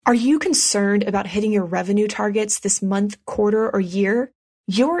Are you concerned about hitting your revenue targets this month, quarter, or year?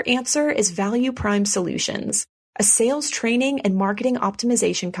 Your answer is Value Prime Solutions, a sales training and marketing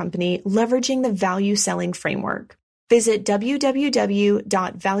optimization company leveraging the value selling framework. Visit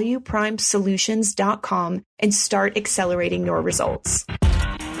www.valueprimesolutions.com and start accelerating your results.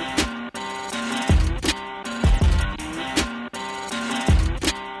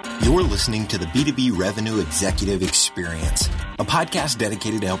 You're listening to the B2B Revenue Executive Experience, a podcast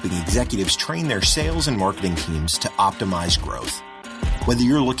dedicated to helping executives train their sales and marketing teams to optimize growth. Whether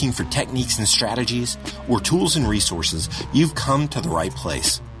you're looking for techniques and strategies or tools and resources, you've come to the right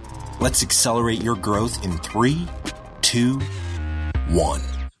place. Let's accelerate your growth in 3, 2, 1.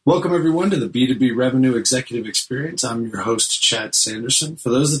 Welcome, everyone, to the B2B Revenue Executive Experience. I'm your host, Chad Sanderson. For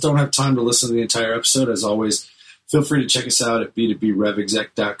those that don't have time to listen to the entire episode, as always, feel free to check us out at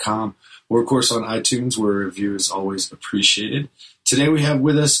b2brevexec.com or, of course, on iTunes, where a review is always appreciated. Today, we have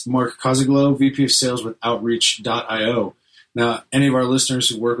with us Mark Kosoglow, VP of Sales with Outreach.io. Now, any of our listeners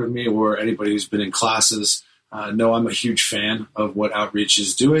who work with me or anybody who's been in classes know I'm a huge fan of what Outreach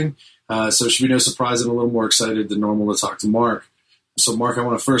is doing. So it should be no surprise I'm a little more excited than normal to talk to Mark. So, Mark, I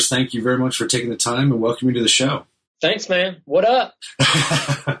want to first thank you very much for taking the time and welcome you to the show. Thanks, man. What up?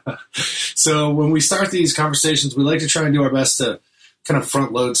 So when we start these conversations, we like to try and do our best to kind of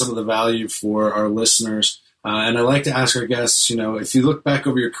front load some of the value for our listeners. And I like to ask our guests, if you look back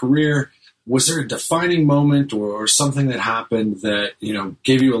over your career, was there a defining moment or something that happened that,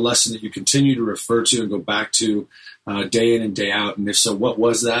 gave you a lesson that you continue to refer to and go back to day in and day out? And if so, what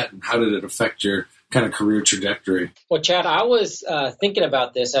was that and how did it affect your kind of career trajectory? Well, Chad, I was thinking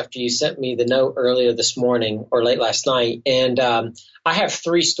about this after you sent me the note earlier this morning or late last night. And I have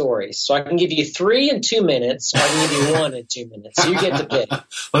 3 stories. So I can give you 3 in 2 minutes, or I can give you 1 in 2 minutes. So you get to pick.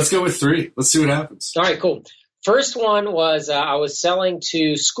 Let's go with 3. Let's see what happens. All right, cool. First one was I was selling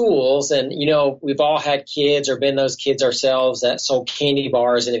to schools, and, we've all had kids or been those kids ourselves that sold candy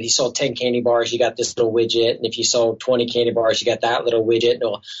bars. And if you sold 10 candy bars, you got this little widget. And if you sold 20 candy bars, you got that little widget.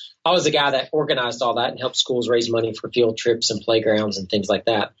 No, I was the guy that organized all that and helped schools raise money for field trips and playgrounds and things like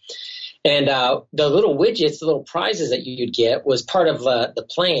that. And the little widgets, the little prizes that you'd get was part of the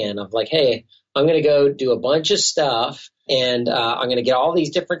plan of like, hey, I'm going to go do a bunch of stuff and I'm going to get all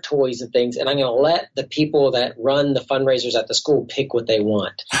these different toys and things, and I'm going to let the people that run the fundraisers at the school pick what they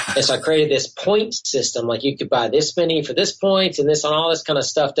want. And so I created this point system, like you could buy this many for this points and this and all this kind of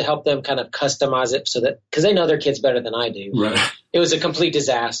stuff to help them kind of customize it so that, because they know their kids better than I do. Right. It was a complete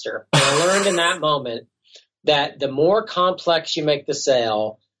disaster. And I learned in that moment that the more complex you make the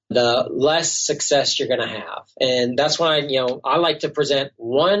sale, the less success you're going to have. And that's why, I like to present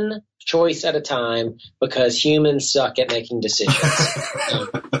one choice at a time because humans suck at making decisions.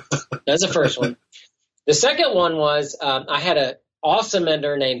 That's the first one. The second one was I had an awesome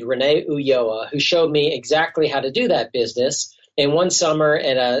mentor named Renee Ulloa who showed me exactly how to do that business. And one summer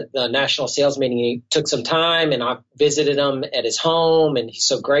at a national sales meeting, he took some time and I visited him at his home, and he's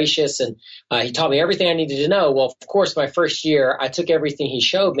so gracious, and he taught me everything I needed to know. Well, of course, my first year, I took everything he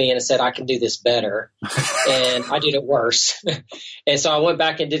showed me and I said, I can do this better. And I did it worse. And so I went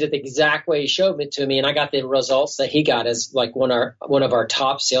back and did it the exact way he showed it to me, and I got the results that he got as like one of our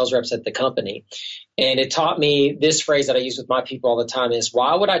top sales reps at the company. And it taught me this phrase that I use with my people all the time is,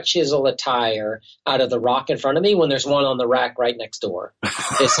 why would I chisel a tire out of the rock in front of me when there's one on the rack right next door?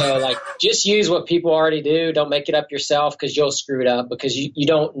 And so just use what people already do. Don't make it up yourself because you'll screw it up because you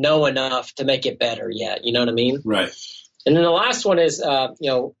don't know enough to make it better yet. You know what I mean? Right. And then the last one is, as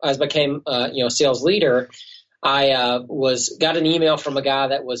I became, sales leader, I got an email from a guy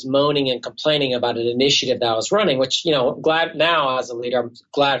that was moaning and complaining about an initiative that I was running, which, glad now as a leader, I'm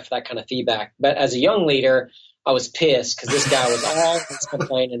glad for that kind of feedback. But as a young leader, I was pissed because this guy was always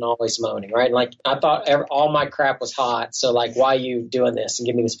complaining and always moaning, right? And I thought all my crap was hot. So why are you doing this and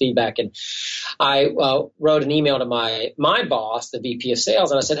giving me this feedback? And I wrote an email to my boss, the VP of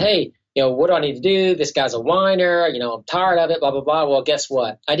sales, and I said, hey, what do I need to do? This guy's a whiner. I'm tired of it, blah, blah, blah. Well, guess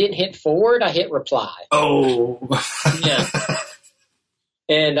what? I didn't hit forward. I hit reply. Oh. Yeah.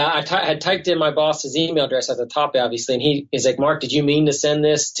 And I had typed in my boss's email address at the top, obviously. And he's like, Mark, did you mean to send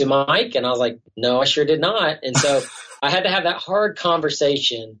this to Mike? And I was like, no, I sure did not. And so I had to have that hard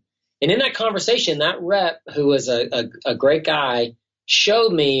conversation. And in that conversation, that rep, who was a great guy,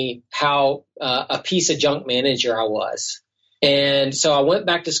 showed me how a piece of junk manager I was. And so I went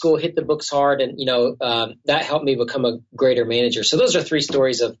back to school, hit the books hard, and, that helped me become a greater manager. So those are 3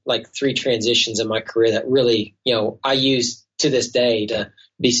 stories of 3 transitions in my career that really, I use to this day to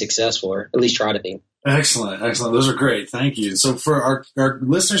be successful, or at least try to be. Excellent. Those are great. Thank you. So for our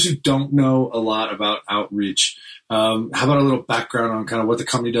listeners who don't know a lot about Outreach, How about a little background on kind of what the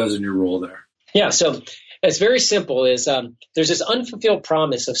company does and your role there? Yeah, so it's very simple. There's this unfulfilled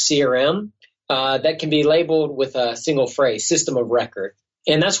promise of CRM that can be labeled with a single phrase, system of record.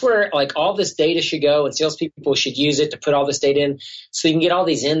 And that's where like all this data should go, and salespeople should use it to put all this data in so you can get all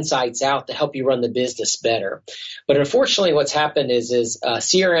these insights out to help you run the business better. But unfortunately, what's happened is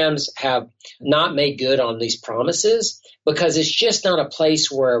CRMs have not made good on these promises because it's just not a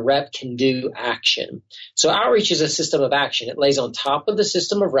place where a rep can do action. So outreach is a system of action. It lays on top of the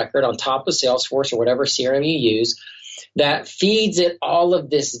system of record, on top of Salesforce or whatever CRM you use, that feeds it all of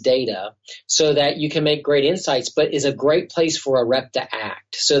this data so that you can make great insights, but is a great place for a rep to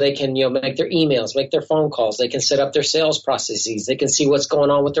act. So they can, make their emails, make their phone calls. They can set up their sales processes. They can see what's going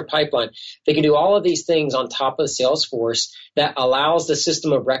on with their pipeline. They can do all of these things on top of Salesforce that allows the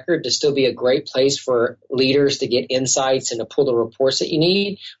system of record to still be a great place for leaders to get insights and to pull the reports that you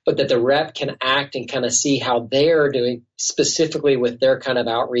need, but that the rep can act and kind of see how they're doing specifically with their kind of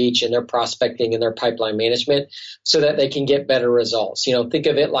outreach and their prospecting and their pipeline management so that they can get better results. Think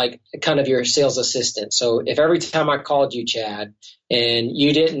of it like kind of your sales assistant. So if every time I called you, Chad, and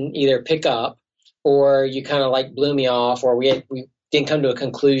you didn't either pick up or you kind of like blew me off or we didn't come to a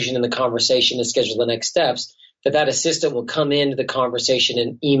conclusion in the conversation and schedule the next steps, that assistant will come into the conversation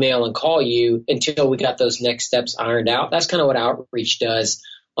and email and call you until we got those next steps ironed out. That's kind of what outreach does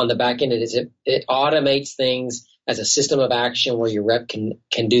on the back end. It automates things as a system of action where your rep can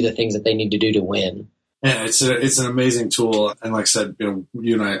do the things that they need to do to win. Yeah, it's an amazing tool. And like I said, you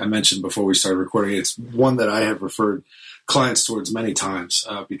and I mentioned before we started recording, it's one that I have referred clients towards many times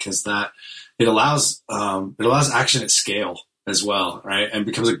because that it allows action at scale as well, right? And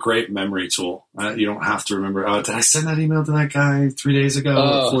becomes a great memory tool. You don't have to remember, did I send that email to that guy 3 days ago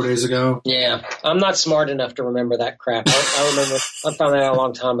or 4 days ago? Yeah, I'm not smart enough to remember that crap. I remember, I found that out a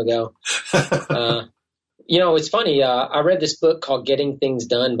long time ago. It's funny. I read this book called Getting Things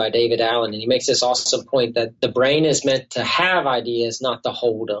Done by David Allen, and he makes this awesome point that the brain is meant to have ideas, not to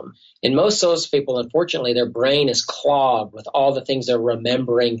hold them. And most salespeople, unfortunately, their brain is clogged with all the things they're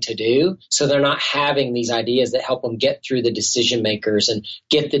remembering to do. So they're not having these ideas that help them get through the decision makers and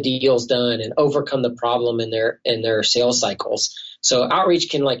get the deals done and overcome the problem in their sales cycles. So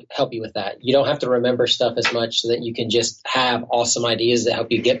outreach can help you with that. You don't have to remember stuff as much so that you can just have awesome ideas that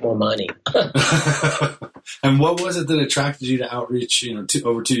help you get more money. And what was it that attracted you to outreach,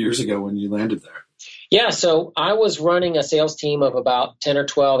 over 2 years ago when you landed there? Yeah, so I was running a sales team of about 10 or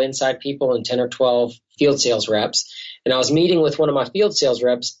 12 inside people and 10 or 12 field sales reps. And I was meeting with one of my field sales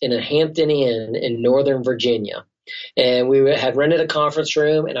reps in a Hampton Inn in Northern Virginia. And we had rented a conference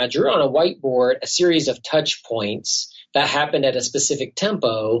room, and I drew on a whiteboard a series of touch points that happened at a specific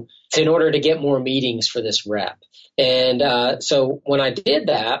tempo in order to get more meetings for this rep. And so when I did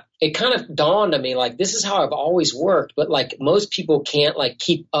that, it kind of dawned on me, this is how I've always worked, but most people can't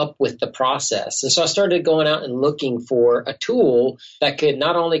keep up with the process. And so I started going out and looking for a tool that could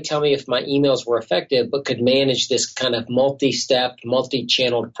not only tell me if my emails were effective, but could manage this kind of multi-step,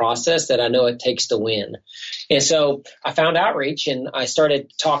 multi-channeled process that I know it takes to win. And so I found outreach, and I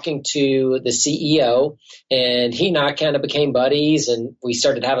started talking to the CEO, and he and I kind of became buddies, and we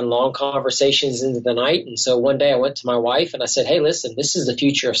started having long conversations into the night. And so one day I went to my wife and I said, hey, listen, this is the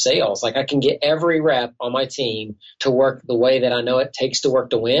future of sales. I can get every rep on my team to work the way that I know it takes to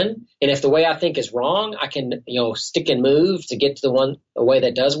work to win. And if the way I think is wrong, I can, stick and move to get to the way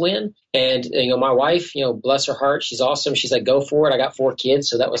that does win. And, my wife, bless her heart, she's awesome. She's like, go for it. I got 4 kids,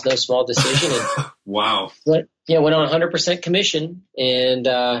 so that was no small decision. And wow. Went on 100% commission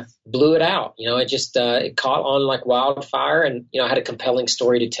and blew it out. It caught on like wildfire, and I had a compelling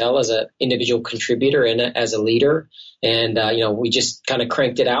story to tell as an individual contributor and as a leader. And we just kind of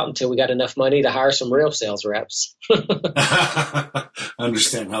cranked it out until we got enough money to hire some real sales reps. I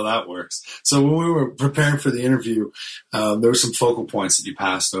understand how that works. So when we were preparing for the interview, there were some focal points that you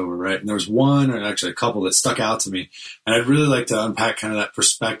passed over, right? And there was one, or actually a couple, that stuck out to me. And I'd really like to unpack kind of that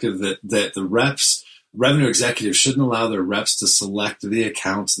perspective that the revenue executives shouldn't allow their reps to select the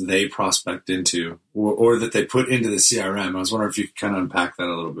accounts they prospect into or that they put into the CRM. I was wondering if you could kind of unpack that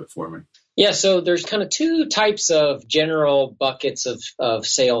a little bit for me. Yeah, so there's kind of 2 types of general buckets of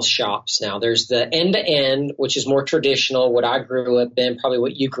sales shops now. There's the end-to-end, which is more traditional, what I grew up in, probably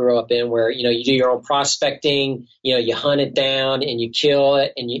what you grew up in, where, you do your own prospecting, you hunt it down and you kill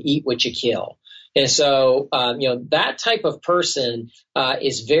it and you eat what you kill. And so, that type of person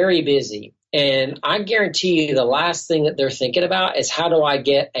is very busy. And I guarantee you the last thing that they're thinking about is how do I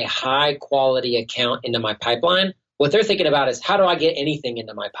get a high quality account into my pipeline? What they're thinking about is how do I get anything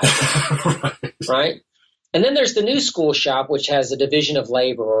into my pipeline, right? And then there's the new school shop, which has a division of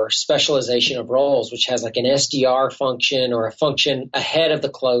labor or specialization of roles, which has like an SDR function or a function ahead of the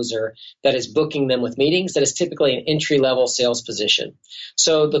closer that is booking them with meetings that is typically an entry-level sales position.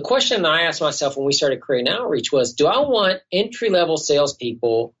 So the question I asked myself when we started creating outreach was, do I want entry-level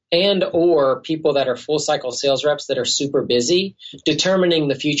salespeople and or people that are full-cycle sales reps that are super busy determining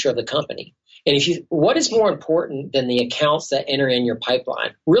the future of the company? And what is more important than the accounts that enter in your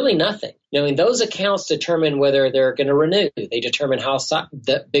pipeline? Really nothing. Those accounts determine whether they're going to renew. They determine how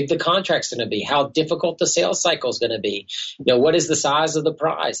big the contract's going to be, how difficult the sales cycle is going to be. What is the size of the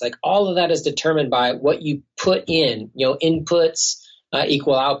prize? Like all of that is determined by what you put in. Inputs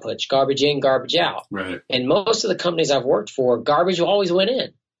equal outputs, garbage in, garbage out. Right. And most of the companies I've worked for, garbage always went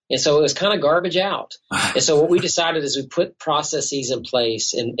in. And so it was kind of garbage out. And so what we decided is we put processes in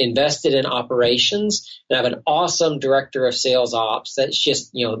place and invested in operations and have an awesome director of sales ops that's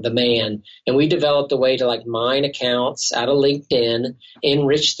just, the man. And we developed a way to like mine accounts out of LinkedIn,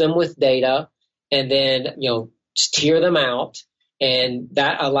 enrich them with data, and then, just tier them out. And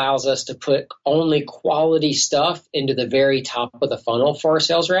that allows us to put only quality stuff into the very top of the funnel for our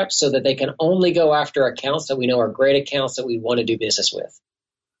sales reps so that they can only go after accounts that we know are great accounts that we want to do business with.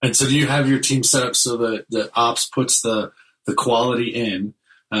 And so do you have your team set up so that the ops puts the quality in,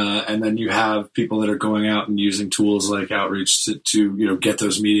 and then you have people that are going out and using tools like outreach to get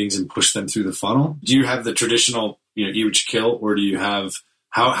those meetings and push them through the funnel? Do you have the traditional, eat what you kill, or do you have,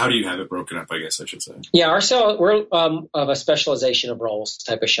 how do you have it broken up, I guess I should say? Yeah, we're of a specialization of roles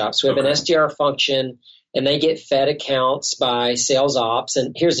type of shop. So we have an SDR function, and they get fed accounts by sales ops.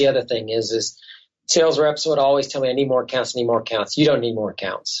 And here's the other thing is sales reps would always tell me, I need more accounts, You don't need more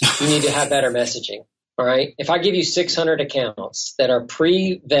accounts. You need to have better messaging. All right. If I give you 600 accounts that are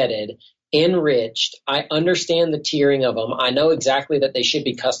pre-vetted, enriched, I understand the tiering of them. I know exactly that they should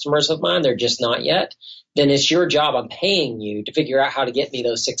be customers of mine. They're just not yet. Then it's your job. I'm paying you to figure out how to get me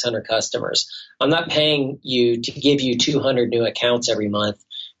those 600 customers. I'm not paying you to give you 200 new accounts every month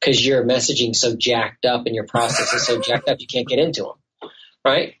because your messaging so jacked up and your process is so jacked up you can't get into them.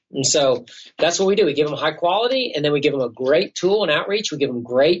 Right. And so that's what we do. We give them high quality, and then we give them a great tool in outreach. We give them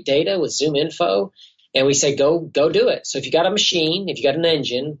great data with Zoom info, and we say, go do it. So if you got a machine, if you got an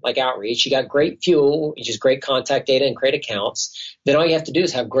engine like outreach, you got great fuel, which is great contact data and great accounts, then all you have to do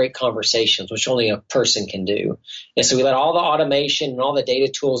is have great conversations, which only a person can do. And so we let all the automation and all the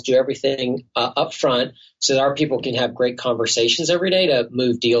data tools do everything up front so that our people can have great conversations every day to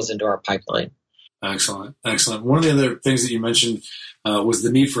move deals into our pipeline. Excellent. One of the other things that you mentioned was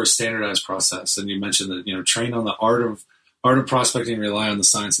the need for a standardized process. And you mentioned that, train on the art of prospecting and rely on the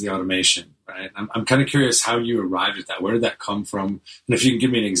science of the automation, right? I'm kind of curious how you arrived at that. Where did that come from? And if you can give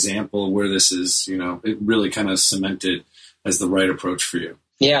me an example of where this is, it really kind of cemented as the right approach for you.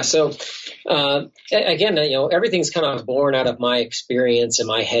 Yeah. So, again, everything's kind of born out of my experience and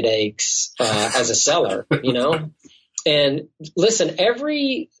my headaches as a seller, And listen,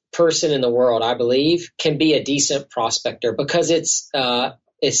 every person in the world, I believe, can be a decent prospector because it's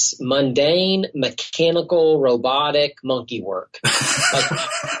mundane, mechanical, robotic monkey work.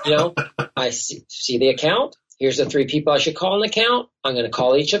 I see the account. Here's the 3 people I should call an account. I'm going to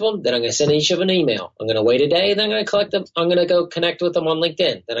call each of them. Then I'm going to send each of them an email. I'm going to wait a day. Then I'm going to collect them. I'm going to go connect with them on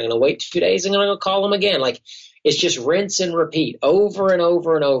LinkedIn. Then I'm going to wait 2 days. And I'm going to call them again. Like it's just rinse and repeat over and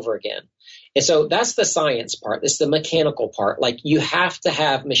over and over again. And so that's the science part. It's the mechanical part. Like you have to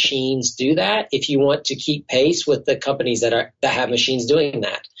have machines do that if you want to keep pace with the companies that have machines doing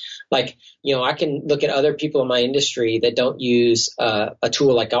that. Like, I can look at other people in my industry that don't use a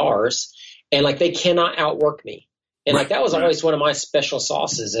tool like ours, and like they cannot outwork me. And like that was always one of my special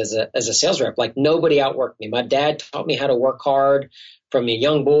sauces as a sales rep. Like nobody outworked me. My dad taught me how to work hard from a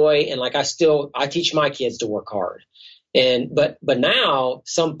young boy, and like I teach my kids to work hard. But now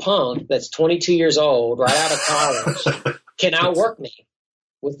some punk that's 22 years old, right out of college, can outwork me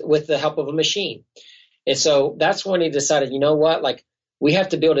with the help of a machine. And so that's when he decided, you know what, like we have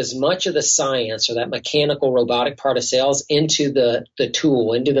to build as much of the science or that mechanical robotic part of sales into the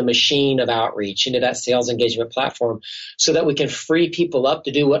tool, into the machine of outreach, into that sales engagement platform so that we can free people up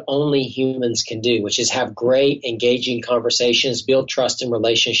to do what only humans can do, which is have great engaging conversations, build trust in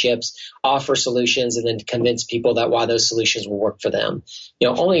relationships, offer solutions, and then convince people that why those solutions will work for them.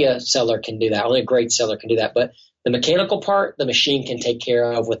 Only a seller can do that. Only a great seller can do that. But the mechanical part, the machine can take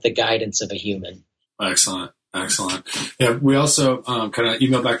care of with the guidance of a human. Excellent. Yeah, we also kind of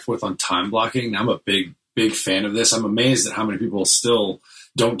email back and forth on time blocking. I'm a big fan of this. I'm amazed at how many people still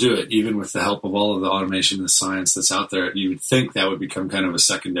don't do it, even with the help of all of the automation and the science that's out there. You would think that would become kind of a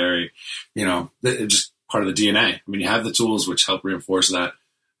secondary, just part of the DNA. I mean, you have the tools which help reinforce that,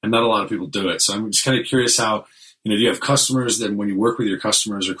 and not a lot of people do it. So I'm just kind of curious how, do you have customers, then when you work with your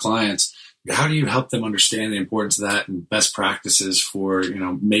customers or clients, how do you help them understand the importance of that and best practices for,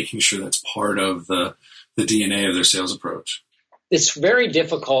 making sure that's part of the DNA of their sales approach? It's very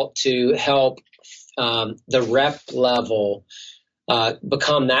difficult to help the rep level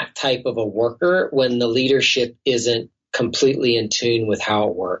become that type of a worker when the leadership isn't completely in tune with how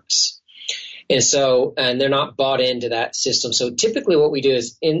it works. And they're not bought into that system. So typically what we do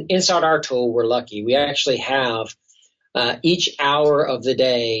is inside our tool, we're lucky. We actually have each hour of the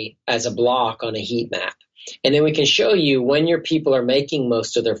day as a block on a heat map. And then we can show you when your people are making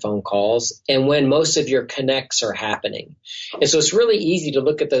most of their phone calls and when most of your connects are happening. And so it's really easy to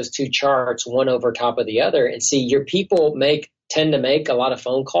look at those two charts, one over top of the other, and see your people tend to make a lot of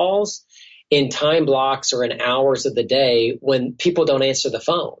phone calls in time blocks or in hours of the day when people don't answer the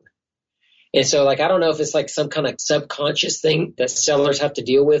phone. And so, I don't know if it's some kind of subconscious thing that sellers have to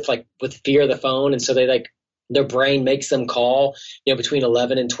deal with, with fear of the phone. And so their brain makes them call, between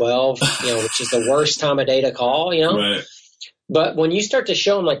 11 and 12, which is the worst time of day to call, Right. But when you start to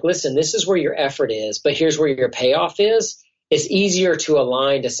show them, listen, this is where your effort is, but here's where your payoff is, it's easier to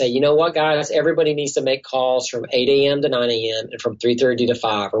align to say, you know what, guys, everybody needs to make calls from 8 a.m. to 9 a.m. and from 3:30 to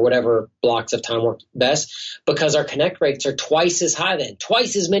 5 or whatever blocks of time work best, because our connect rates are twice as high then.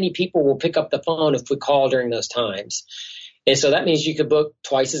 Twice as many people will pick up the phone if we call during those times. And so that means you could book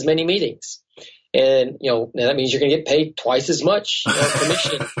twice as many meetings. And, that means you're going to get paid twice as much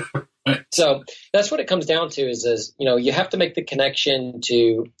commission. So that's what it comes down to is, you have to make the connection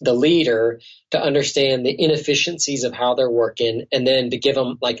to the leader to understand the inefficiencies of how they're working, and then to give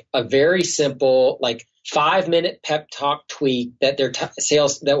them a very simple, 5-minute pep talk tweak that their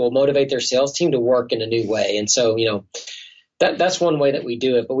sales that will motivate their sales team to work in a new way. And so, that's one way that we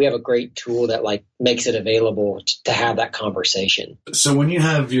do it, but we have a great tool that makes it available to have that conversation. So when you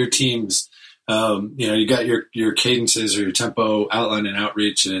have your teams, you got your cadences or your tempo outline and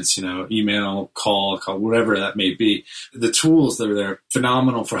outreach, and it's, email, call, whatever that may be. The tools that are there,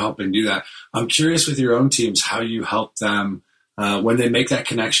 phenomenal for helping do that. I'm curious with your own teams, how you help them when they make that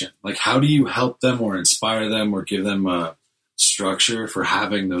connection. How do you help them or inspire them or give them a structure for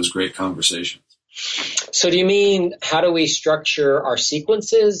having those great conversations? So do you mean how do we structure our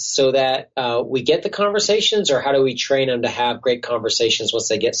sequences so that we get the conversations, or how do we train them to have great conversations once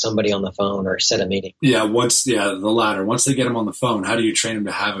they get somebody on the phone or set a meeting? Yeah, the latter. Once they get them on the phone, how do you train them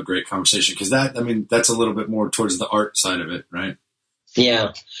to have a great conversation? Because that's a little bit more towards the art side of it, right?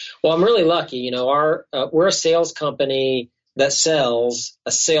 Yeah. Well, I'm really lucky. We're a sales company that sells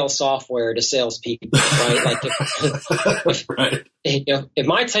a sales software to salespeople, right? Right. If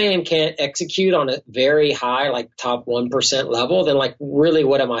my team can't execute on a very high, top 1% level, then really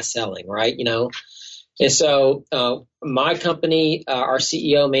what am I selling, right? And so my company, our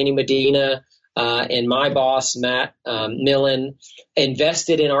CEO, Manny Medina, and my boss, Matt Millen,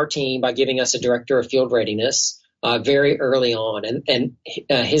 invested in our team by giving us a director of field readiness very early on. And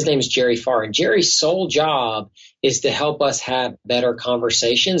his name is Jerry Farr. And Jerry's sole job is to help us have better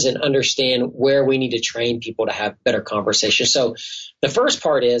conversations and understand where we need to train people to have better conversations. So the first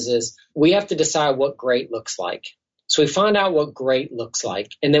part is we have to decide what great looks like. So we find out what great looks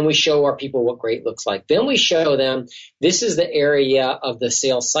like, and then we show our people what great looks like. Then we show them this is the area of the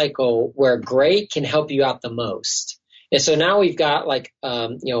sales cycle where great can help you out the most. And so now we've got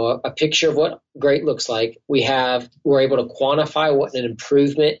a picture of what great looks like. We're able to quantify what an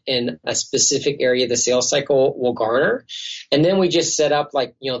improvement in a specific area of the sales cycle will garner. And then we just set up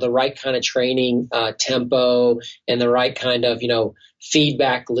the right kind of training tempo and the right kind of,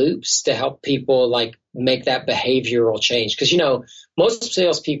 feedback loops to help people make that behavioral change. Because, most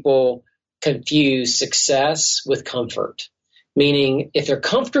salespeople confuse success with comfort. Meaning if they're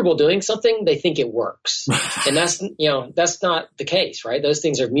comfortable doing something, they think it works. And that's not the case, right? Those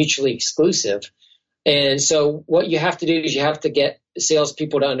things are mutually exclusive. And so what you have to do is you have to get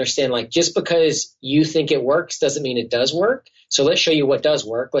salespeople to understand, just because you think it works doesn't mean it does work. So let's show you what does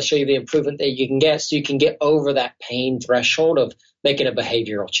work. Let's show you the improvement that you can get so you can get over that pain threshold of making a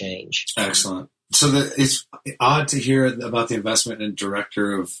behavioral change. Excellent. So it's odd to hear about the investment in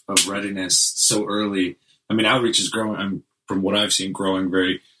director of readiness so early. Outreach is growing. From what I've seen, growing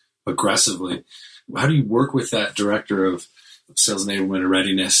very aggressively. How do you work with that director of sales enablement and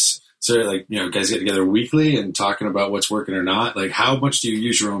readiness? So guys get together weekly and talking about what's working or not? How much do you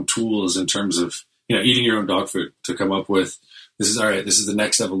use your own tools in terms of, eating your own dog food to come up with this is all right, this is the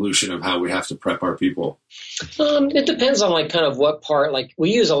next evolution of how we have to prep our people? It depends on like kind of what part. Like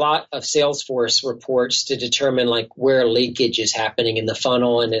we use a lot of Salesforce reports to determine like where leakage is happening in the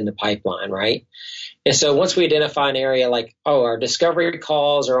funnel and in the pipeline, right? And so once we identify an area like, oh, our discovery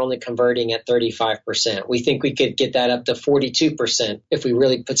calls are only converting at 35%, we think we could get that up to 42% if we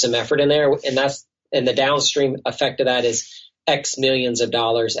really put some effort in there. And the downstream effect of that is X millions of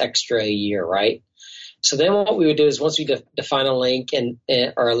dollars extra a year, right? So then what we would do is once we define a link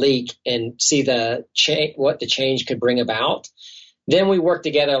or a leak and see what the change could bring about, then we work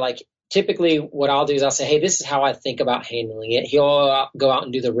together. Like typically what I'll do is I'll say, hey, this is how I think about handling it. He'll go out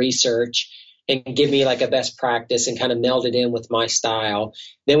and do the research and give me like a best practice and kind of meld it in with my style.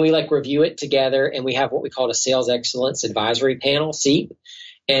 Then we like review it together, and we have what we call a sales excellence advisory panel, SEAP.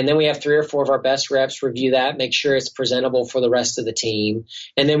 And then we have 3 or 4 of our best reps review that, make sure it's presentable for the rest of the team.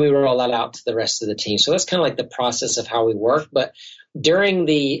 And then we roll that out to the rest of the team. So that's kind of like the process of how we work. But during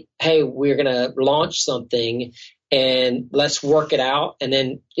hey, we're going to launch something and let's work it out. And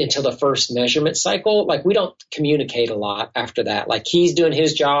then until the first measurement cycle, like we don't communicate a lot after that. Like he's doing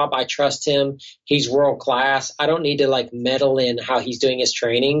his job. I trust him. He's world class. I don't need to like meddle in how he's doing his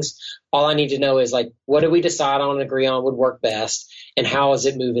trainings. All I need to know is like, what do we decide on and agree on would work best? And how is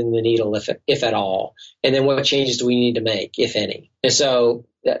it moving the needle, if at all? And then what changes do we need to make, if any? And so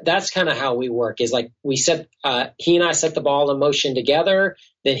that's kind of how we work, is like he and I set the ball in motion together,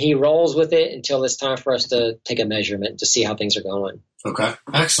 then he rolls with it until it's time for us to take a measurement to see how things are going. Okay.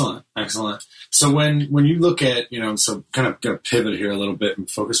 Excellent. So when you look at, so kind of going to pivot here a little bit and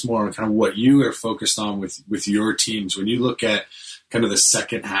focus more on kind of what you are focused on with your teams. When you look at kind of the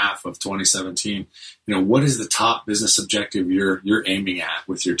second half of 2017, what is the top business objective you're aiming at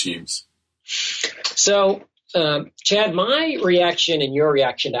with your teams? So, Chad, my reaction and your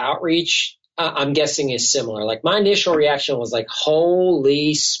reaction to outreach, I'm guessing is similar. Like my initial reaction was like,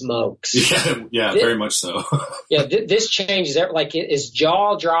 holy smokes. Yeah, very much so. This changes. Like it is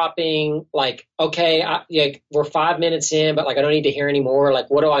jaw dropping. Like, okay, we're 5 minutes in, but like, I don't need to hear anymore. Like,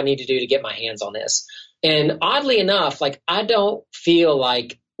 what do I need to do to get my hands on this? And oddly enough, like, I don't feel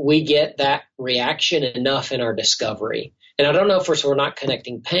like we get that reaction enough in our discovery. And I don't know if we're not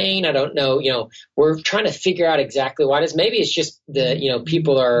connecting pain. I don't know, we're trying to figure out exactly why it is. Maybe it's just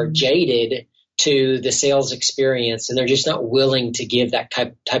people are jaded to the sales experience and they're just not willing to give that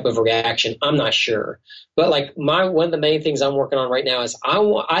type of reaction. I'm not sure. But like one of the main things I'm working on right now is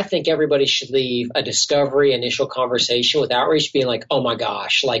I think everybody should leave a discovery initial conversation with outreach being like, oh my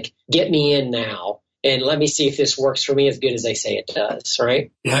gosh, like get me in now. And let me see if this works for me as good as they say it does,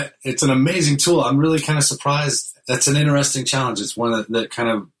 right? Yeah, it's an amazing tool. I'm really kind of surprised. That's an interesting challenge. It's one that kind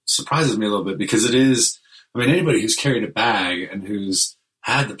of surprises me a little bit because it is, anybody who's carried a bag and who's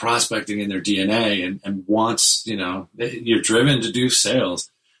had the prospecting in their DNA and wants, you're driven to do sales,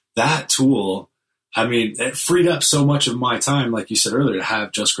 that tool, it freed up so much of my time, like you said earlier, to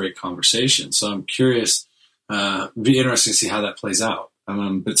have just great conversations. So I'm curious, it'd be interesting to see how that plays out. I'm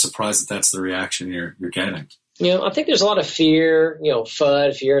a bit surprised that that's the reaction you're getting. I think there's a lot of fear,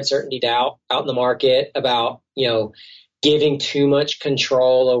 FUD, fear, uncertainty, doubt out in the market about, giving too much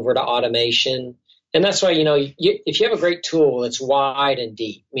control over to automation. And that's why, if you have a great tool, it's wide and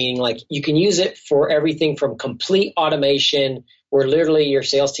deep, meaning like you can use it for everything from complete automation where literally your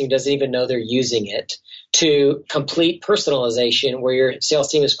sales team doesn't even know they're using it to complete personalization where your sales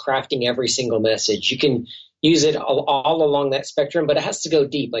team is crafting every single message. You can use it all along that spectrum, but it has to go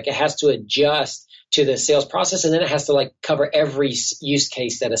deep. Like it has to adjust to the sales process, and then it has to like cover every use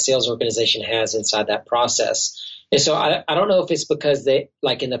case that a sales organization has inside that process. And so I don't know if it's because they,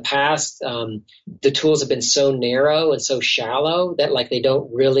 like in the past, the tools have been so narrow and so shallow that like they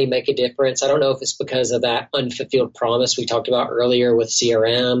don't really make a difference. I don't know if it's because of that unfulfilled promise we talked about earlier with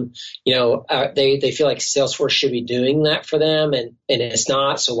CRM. They feel like Salesforce should be doing that for them, and it's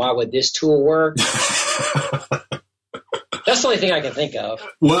not. So why would this tool work? That's the only thing I can think of.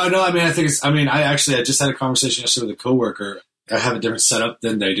 Well, no, I just had a conversation yesterday with a coworker. I have a different setup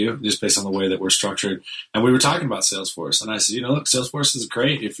than they do, just based on the way that we're structured. And we were talking about Salesforce. And I said, look, Salesforce is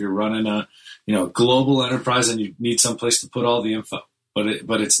great if you're running a, global enterprise and you need someplace to put all the info.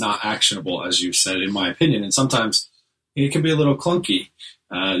 But it's not actionable, as you said, in my opinion. And sometimes it can be a little clunky.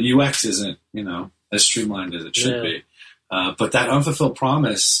 UX isn't, as streamlined as it should be. But that unfulfilled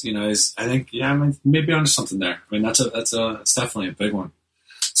promise, is, I think, maybe onto something there. That's definitely a big one.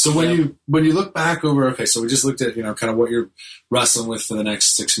 So when you look back over, okay, so we just looked at, kind of what you're wrestling with for the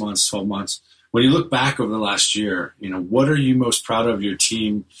next 6 months, 12 months. When you look back over the last year, what are you most proud of your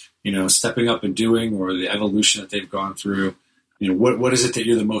team, stepping up and doing, or the evolution that they've gone through? what is it that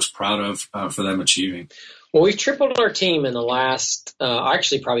you're the most proud of for them achieving? Well, we've tripled our team in the last,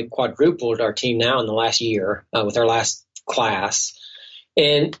 actually probably quadrupled our team now in the last year with our last class.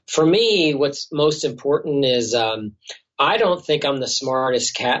 And for me, what's most important is I don't think I'm the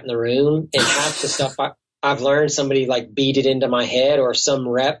smartest cat in the room, and half the stuff I've learned, somebody like beat it into my head, or some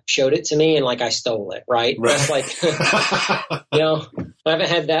rep showed it to me and like I stole it, right? That's like, I haven't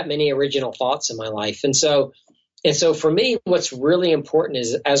had that many original thoughts in my life. And so for me, what's really important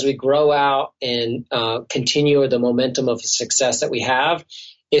is as we grow out and continue the momentum of success that we have,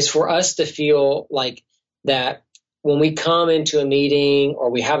 is for us to feel like that when we come into a meeting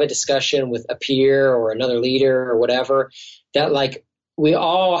or we have a discussion with a peer or another leader or whatever, that like we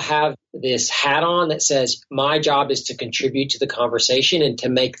all have this hat on that says my job is to contribute to the conversation and to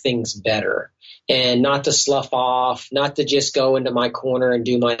make things better, and not to slough off, not to just go into my corner and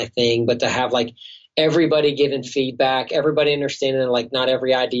do my thing, but to have like everybody giving feedback, everybody understanding like not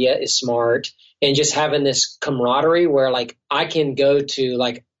every idea is smart, and just having this camaraderie where like I can go to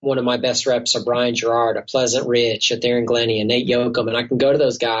like one of my best reps, a Brian Gerard, a Pleasant Rich, a Theron Glennie, and Nate Yoakum, and I can go to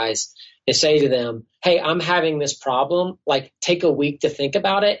those guys and say to them, hey, I'm having this problem, like take a week to think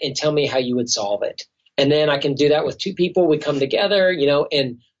about it and tell me how you would solve it. And then I can do that with two people. We come together,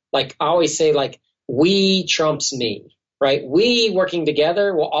 and like I always say, like we trumps me, right? We working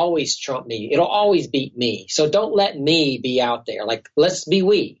together will always trump me. It'll always beat me. So don't let me be out there. Like let's be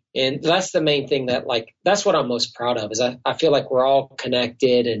we. And that's the main thing that like, that's what I'm most proud of, is I feel like we're all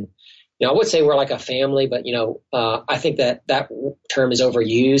connected. And, I would say we're like a family, but, I think that term is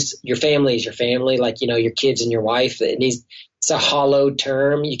overused. Your family is your family, like, your kids and your wife. It's a hollowed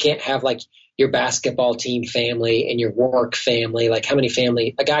term. You can't have like your basketball team family and your work family. Like how many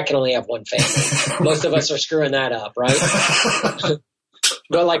family? A guy can only have one family. Most of us are screwing that up, right?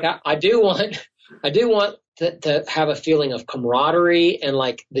 But like I do want to have a feeling of camaraderie, and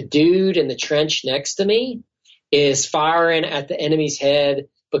like the dude in the trench next to me is firing at the enemy's head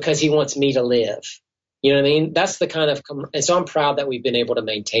because he wants me to live. You know what I mean? That's the kind of, and so I'm proud that we've been able to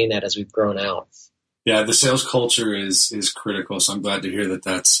maintain that as we've grown out. Yeah, the sales culture is critical. So I'm glad to hear that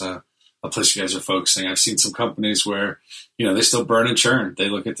that's a place you guys are focusing. I've seen some companies where, they still burn and churn. They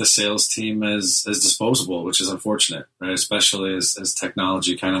look at the sales team as disposable, which is unfortunate, right? Especially as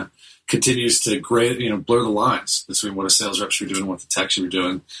technology kind of continues to blur the lines between what a sales rep should be doing and what the tech should be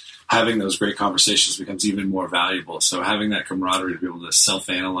doing. Having those great conversations becomes even more valuable. So having that camaraderie to be able to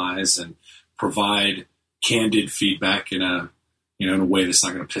self-analyze and provide candid feedback in a way that's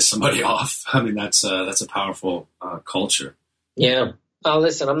not going to piss somebody off. I mean, that's a powerful culture. Yeah.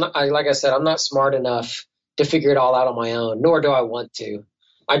 Listen, like I said, I'm not smart enough to figure it all out on my own, nor do I want to.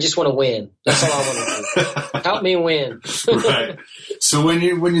 I just want to win. That's all I want to do. Help me win. Right. So when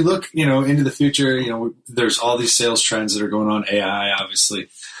you look, into the future, there's all these sales trends that are going on. AI, obviously.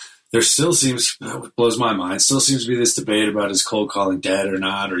 There still seems, what blows my mind, still seems to be this debate about is cold calling dead or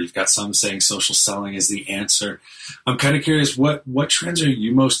not, or you've got some saying social selling is the answer. I'm kind of curious, what trends are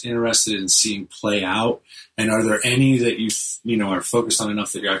you most interested in seeing play out? And are there any that you are focused on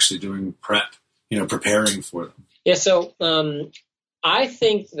enough that you're actually doing preparing for them? Yeah, so I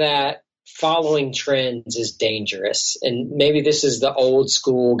think that following trends is dangerous. And maybe this is the old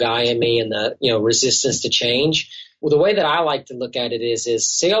school guy in me and the, resistance to change. Well, the way that I like to look at it is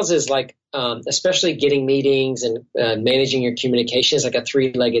sales is like, especially getting meetings and managing your communication is like a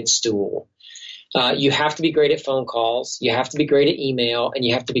three-legged stool. You have to be great at phone calls, you have to be great at email, and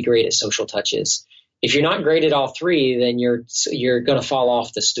you have to be great at social touches. If you're not great at all three, then you're going to fall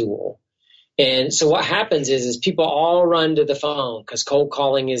off the stool. And so what happens is people all run to the phone because cold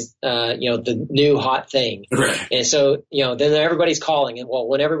calling is, the new hot thing. Right. And so, then everybody's calling. And well,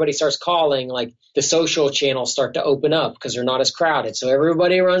 when everybody starts calling, like the social channels start to open up because they're not as crowded. So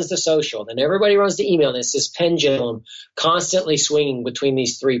everybody runs to social, then everybody runs to email. And it's this pendulum constantly swinging between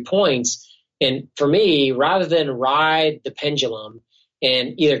these 3 points. And for me, rather than ride the pendulum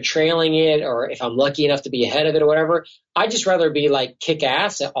and either trailing it or if I'm lucky enough to be ahead of it or whatever, I'd just rather be like kick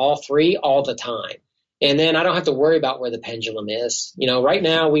ass at all three all the time. And then I don't have to worry about where the pendulum is. Right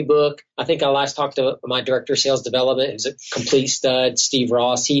now we book, I think I last talked to my director of sales development, who's a complete stud, Steve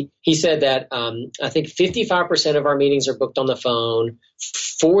Ross. He said that I think 55% of our meetings are booked on the phone,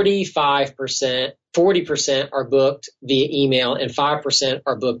 40% are booked via email, and 5%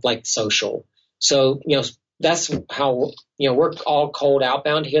 are booked like social. So, that's how, we're all cold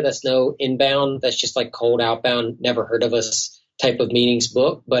outbound here. That's no inbound. That's just like cold outbound, never heard of us type of meetings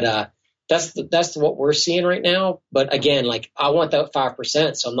booked. But that's what we're seeing right now. But again, like I want that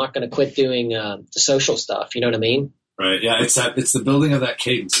 5%, so I'm not going to quit doing the social stuff. You know what I mean? Right. Yeah. It's the building of that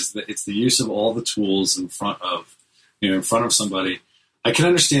cadence. It's the use of all the tools in front of in front of somebody, I can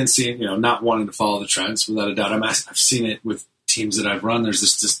understand seeing, not wanting to follow the trends without a doubt. I've seen it with teams that I've run. There's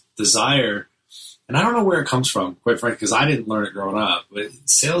this desire, and I don't know where it comes from, quite frankly, because I didn't learn it growing up, but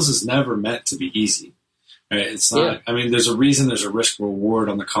sales is never meant to be easy. Right? It's not, I mean, there's a reason there's a risk reward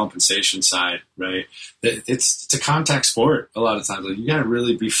on the compensation side, right? It's a contact sport a lot of times. Like, you got to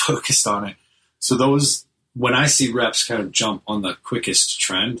really be focused on it. So when I see reps kind of jump on the quickest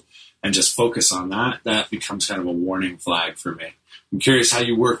trend and just focus on that becomes kind of a warning flag for me. I'm curious how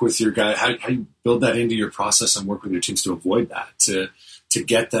you work with your guy, how you build that into your process and work with your teams to avoid that, to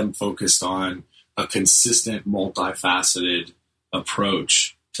get them focused on a consistent, multifaceted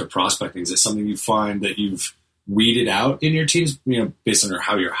approach to prospecting. Is it something you find that you've weeded out in your teams, based on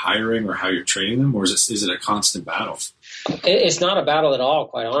how you're hiring or how you're training them, or is it a constant battle? It's not a battle at all,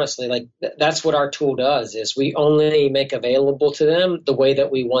 quite honestly. Like, that's what our tool does, is we only make available to them the way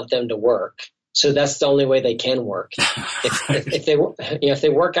that we want them to work. So that's the only way they can work. If they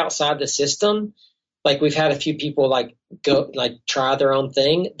work outside the system, like, we've had a few people try their own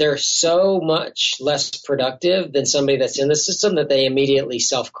thing. They're so much less productive than somebody that's in the system that they immediately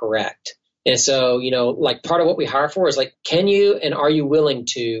self-correct. And so, part of what we hire for is can you and are you willing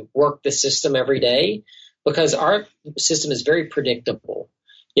to work the system every day? Because our system is very predictable.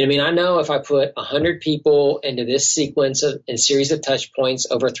 I know if I put 100 people into this sequence and series of touch points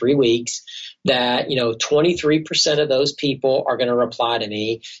over 3 weeks, that, 23% of those people are going to reply to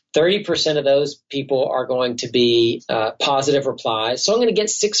me. 30% of those people are going to be positive replies. So I'm going to get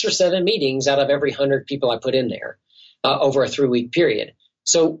 6 or 7 meetings out of every 100 people I put in there over a 3-week period.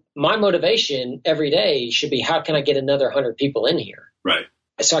 So my motivation every day should be, how can I get another 100 people in here? Right.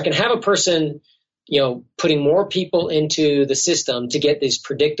 So I can have a person, putting more people into the system to get these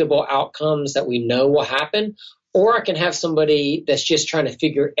predictable outcomes that we know will happen. Or I can have somebody that's just trying to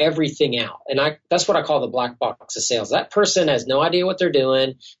figure everything out. And that's what I call the black box of sales. That person has no idea what they're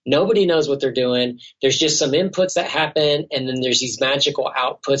doing. Nobody knows what they're doing. There's just some inputs that happen, and then there's these magical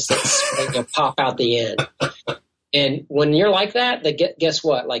outputs that pop out the end. And when you're like that, guess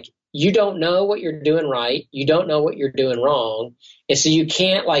what? You don't know what you're doing right. You don't know what you're doing wrong. And so you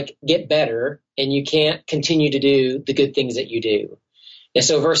can't get better, and you can't continue to do the good things that you do. And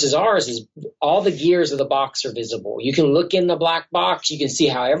so versus ours is all the gears of the box are visible. You can look in the black box. You can see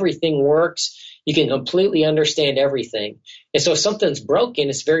how everything works. You can completely understand everything. And so if something's broken,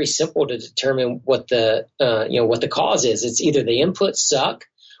 it's very simple to determine what the cause is. It's either the inputs suck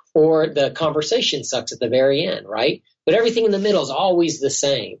or the conversation sucks at the very end, right? But everything in the middle is always the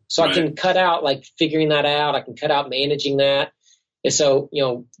same. So right. I can cut out figuring that out. I can cut out managing that. And so,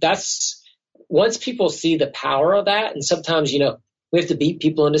 that's once people see the power of that, and sometimes, we have to beat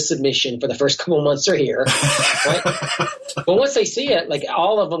people into submission for the first couple of months they're here, right? But once they see it,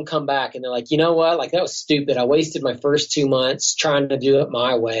 all of them come back and they're like, you know what? That was stupid. I wasted my first 2 months trying to do it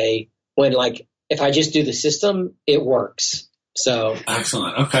my way when, if I just do the system, it works. So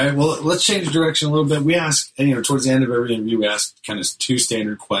excellent. Okay. Well, let's change direction a little bit. We ask, towards the end of every interview, we ask kind of 2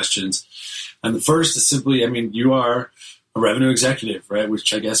 standard questions. And the first is simply, you are a revenue executive, right?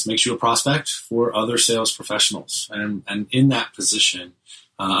 Which I guess makes you a prospect for other sales professionals. And in that position,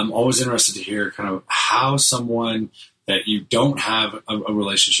 I'm always interested to hear kind of how someone that you don't have a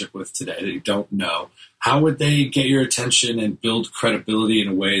relationship with today, that you don't know, how would they get your attention and build credibility in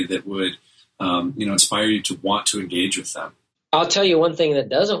a way that would, inspire you to want to engage with them? I'll tell you one thing that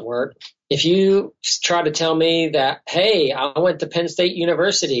doesn't work. If you try to tell me that, hey, I went to Penn State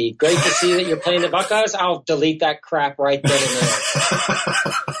University, great to see that you're playing the Buckeyes, I'll delete that crap right then and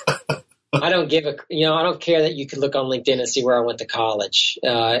there. I don't care that you could look on LinkedIn and see where I went to college.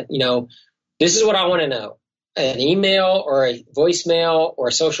 This is what I want to know. An email or a voicemail or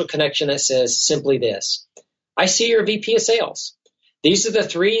a social connection that says simply this: I see you're a VP of sales. These are the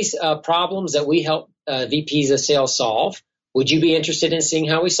 3 problems that we help VPs of sales solve. Would you be interested in seeing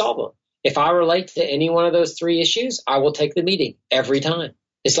how we solve them? If I relate to any one of those 3 issues, I will take the meeting every time.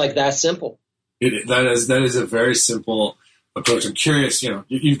 It's that simple. That is a very simple approach. I'm curious,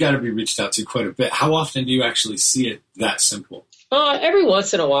 you've got to be reached out to quite a bit. How often do you actually see it that simple? Every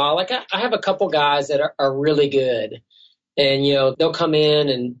once in a while. I have a couple guys that are really good. And, they'll come in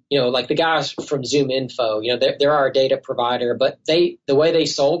and, the guys from Zoom Info, they're our data provider. But the way they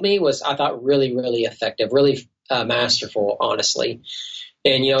sold me was, I thought, really, really effective, really masterful, honestly.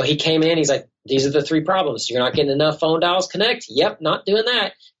 And, he came in, he's like, these are the 3 problems. You're not getting enough phone dials connect. Yep, not doing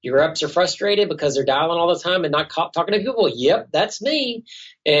that. Your reps are frustrated because they're dialing all the time and not talking to people. Yep, that's me.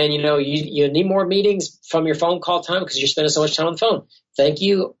 And, you need more meetings from your phone call time because you're spending so much time on the phone. Thank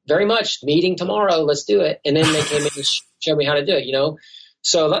you very much. Meeting tomorrow. Let's do it. And then they came in and showed me how to do it.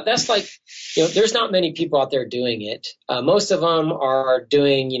 So that's like, there's not many people out there doing it. Most of them are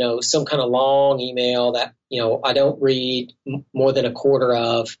doing, some kind of long email that, I don't read more than a quarter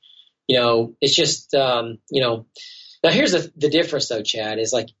of. It's just, now here's the difference though, Chad,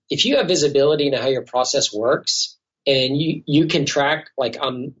 is like if you have visibility into how your process works and you can track, like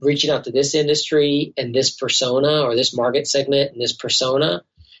I'm reaching out to this industry and this persona or this market segment and this persona,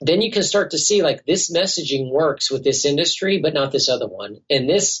 then you can start to see like this messaging works with this industry, but not this other one. And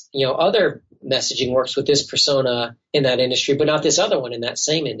this, other messaging works with this persona in that industry, but not this other one in that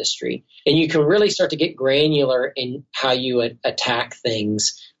same industry. And you can really start to get granular in how you attack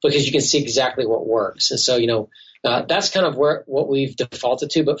things because you can see exactly what works. And so, that's kind of what we've defaulted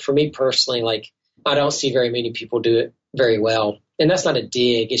to. But for me personally, like I don't see very many people do it very well. And that's not a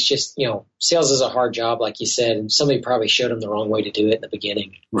dig. It's just, sales is a hard job, like you said, and somebody probably showed them the wrong way to do it in the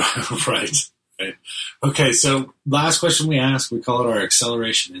beginning. Right. Okay, so last question we ask, we call it our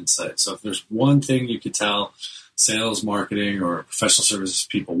acceleration insight. So if there's one thing you could tell sales, marketing, or professional services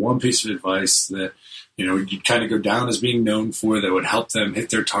people, one piece of advice that, you'd kind of go down as being known for that would help them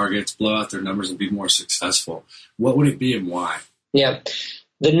hit their targets, blow out their numbers, and be more successful, what would it be and why? Yeah.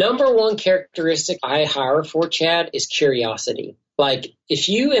 The number one characteristic I hire for, Chad, is curiosity. Like if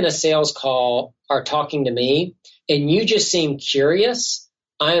you in a sales call are talking to me and you just seem curious,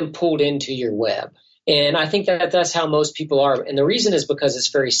 I am pulled into your web. And I think that that's how most people are. And the reason is because it's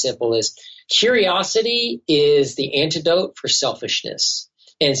very simple is curiosity is the antidote for selfishness.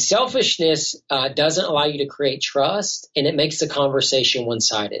 And selfishness doesn't allow you to create trust, and it makes the conversation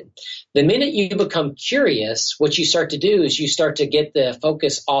one-sided. The minute you become curious, what you start to do is you start to get the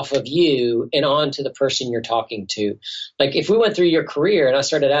focus off of you and on to the person you're talking to. Like if we went through your career and I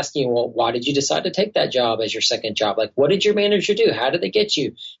started asking you, well, why did you decide to take that job as your second job? Like, what did your manager do? How did they get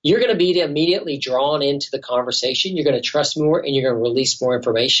you? You're going to be immediately drawn into the conversation. You're going to trust more and you're going to release more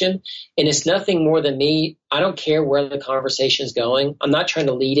information. And it's nothing more than me. I don't care where the conversation is going. I'm not trying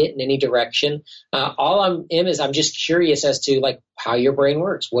to lead it in any direction. All I'm just curious as to like how your brain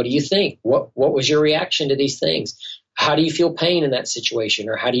works. What do you think? What was your reaction to these things? How do you feel pain in that situation,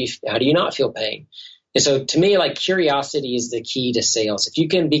 or how do you not feel pain? And so to me, like curiosity is the key to sales. If you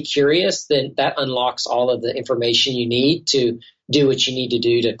can be curious, then that unlocks all of the information you need to do what you need to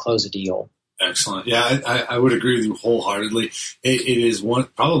do to close a deal. Excellent. Yeah, I would agree with you wholeheartedly. It is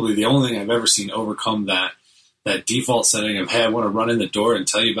probably the only thing I've ever seen overcome that default setting of, hey, I want to run in the door and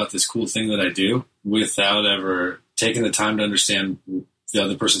tell you about this cool thing that I do without ever taking the time to understand the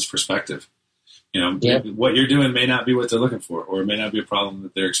other person's perspective. What you're doing may not be what they're looking for, or it may not be a problem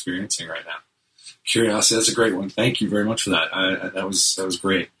that they're experiencing right now. Curiosity, that's a great one. Thank you very much for that. That was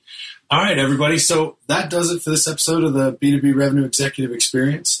great. All right, everybody. So that does it for this episode of the B2B Revenue Executive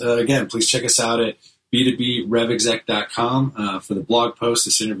Experience. Again, please check us out at b2brevexec.com for the blog post.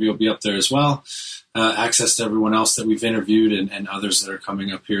 This interview will be up there as well. Access to everyone else that we've interviewed and others that are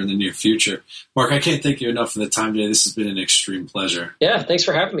coming up here in the near future. Mark, I can't thank you enough for the time today. This has been an extreme pleasure. Yeah, thanks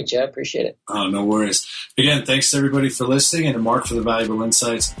for having me, Chad. Appreciate it. Oh, no worries. Again, thanks to everybody for listening and to Mark for the valuable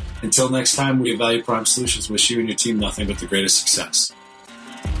insights. Until next time, we at Value Prime Solutions wish you and your team nothing but the greatest success.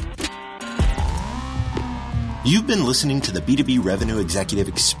 You've been listening to the B2B Revenue Executive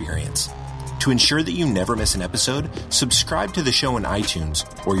Experience. To ensure that you never miss an episode, subscribe to the show in iTunes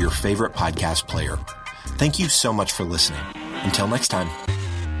or your favorite podcast player. Thank you so much for listening. Until next time.